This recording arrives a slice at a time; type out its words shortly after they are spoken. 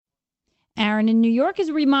Aaron in New York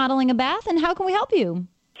is remodeling a bath, and how can we help you?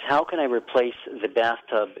 How can I replace the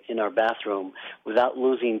bathtub in our bathroom without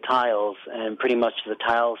losing tiles? And pretty much the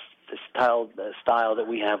tile style that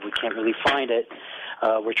we have, we can't really find it.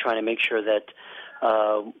 We're trying to make sure that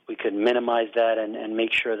we could minimize that and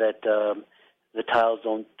make sure that the tiles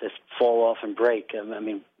don't just fall off and break. I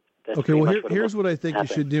mean, that's okay, well, here's what I think you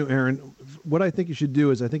should do, Aaron. What I think you should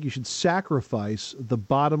do is I think you should sacrifice the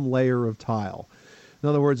bottom layer of tile. In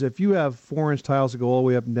other words, if you have 4-inch tiles that go all the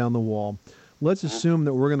way up and down the wall, let's assume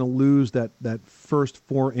that we're going to lose that first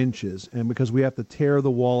 4 inches. And because we have to tear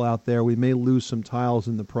the wall out there, we may lose some tiles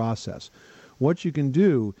in the process. What you can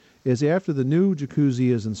do is after the new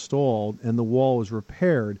jacuzzi is installed and the wall is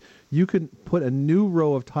repaired, you can put a new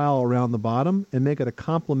row of tile around the bottom and make it a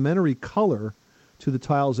complementary color to the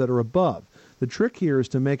tiles that are above. The trick here is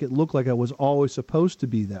to make it look like it was always supposed to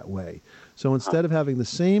be that way. So instead of having the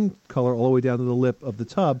same color all the way down to the lip of the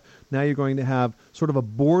tub, now you're going to have sort of a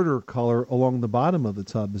border color along the bottom of the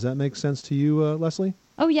tub. Does that make sense to you, Leslie?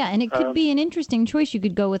 Oh, yeah, and it could be an interesting choice. You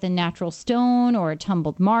could go with a natural stone or a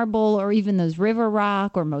tumbled marble or even those river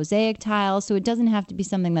rock or mosaic tiles, so it doesn't have to be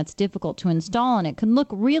something that's difficult to install, and it can look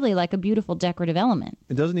really like a beautiful decorative element.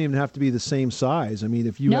 It doesn't even have to be the same size. I mean,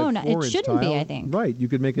 if you had 4-inch it shouldn't tile, be, I think. Right, you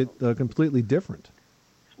could make it completely different.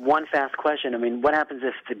 one fast question. I mean, what happens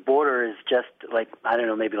if the border is just like, I don't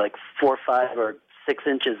know, maybe like 4, 5, or 6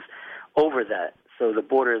 inches over that? So the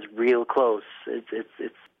border is real close.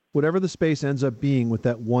 It's whatever the space ends up being with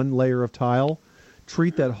that one layer of tile,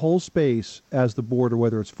 treat that whole space as the border,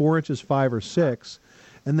 whether it's 4 inches, 5, or 6,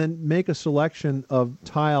 and then make a selection of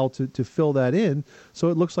tile to fill that in so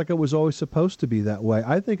it looks like it was always supposed to be that way.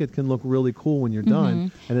 I think it can look really cool when you're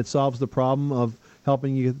done, and it solves the problem of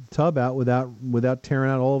helping you get the tub out without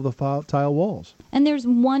tearing out all of the tile walls. And there's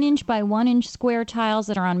 1 inch by 1 inch square tiles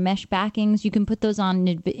that are on mesh backings. You can put those on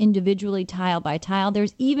individually tile by tile.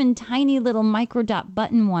 There's even tiny little micro dot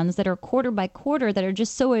button ones that are quarter by quarter that are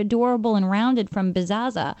just so adorable and rounded from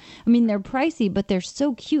Bizaza. I mean, they're pricey, but they're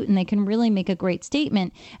so cute and they can really make a great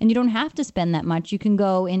statement. And you don't have to spend that much. You can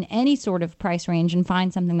go in any sort of price range and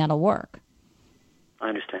find something that'll work. I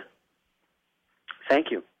understand.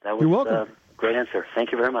 Thank you. That was You're welcome. Great answer.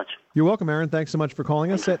 Thank you very much. You're welcome, Aaron. Thanks so much for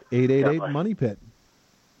calling us at 888-MONEY-PIT.